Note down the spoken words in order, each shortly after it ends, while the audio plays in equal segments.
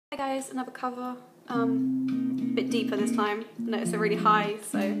Hi guys, another cover, a bit deeper this time. Notes are really high,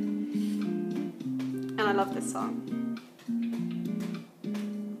 so, and I love this song.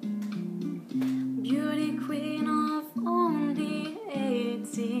 Beauty queen of only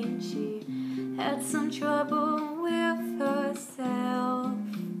 18, she had some trouble with herself.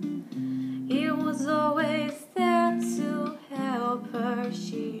 He was always there to help her,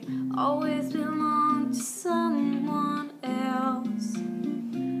 she always belonged to someone else.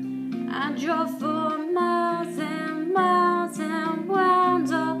 I drove for miles and miles and wound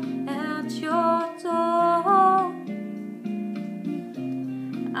up at your door.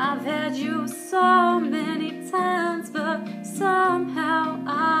 I've had you so many times, but somehow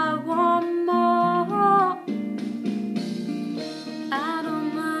I want more. I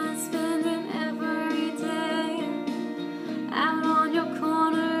don't mind spending every day out on your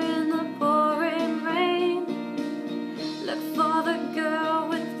corner in the pouring rain. Look for the girl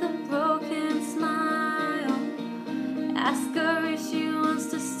with the broken smile. Ask her if she wants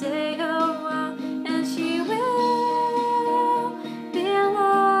to stay a while, and she will be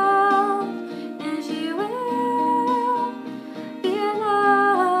loved, and she will be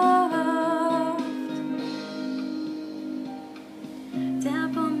loved.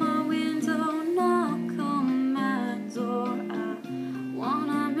 Tap on my window, knock on my door. I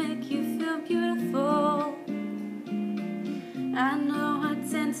wanna make you feel beautiful. I know I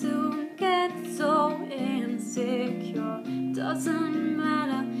tend to get so insecure. Doesn't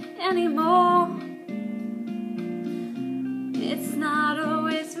matter anymore. It's not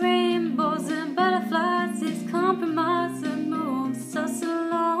always rainbows and butterflies. It's compromise that moves us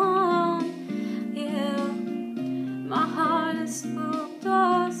along. Yeah, my heart is full,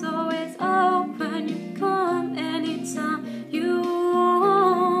 doors always open. You come anytime you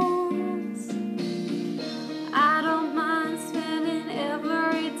want. I don't mind spending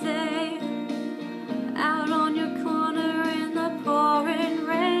every day out on your corner in the pouring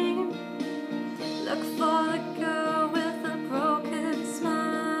rain. Look for the girl with a broken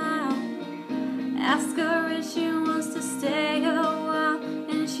smile. Ask her if she wants to stay a while,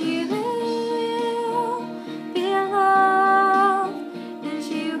 and she will be loved, and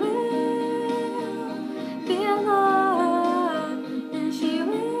she will be loved, and she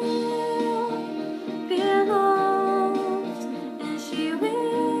will be loved, and she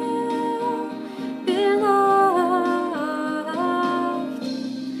will be loved.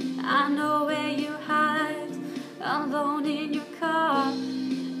 I know where you hide, alone in your car.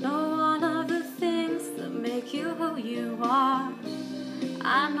 Know one of the things that make you who you are.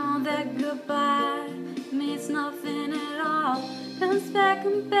 I know that goodbye means nothing at all. Comes back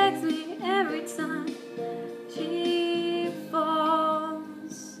and begs me every time she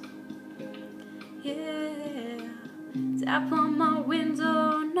falls. Yeah, tap on my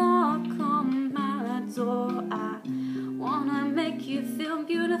window, knock on my door. I wanna make you feel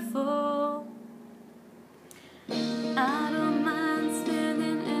beautiful.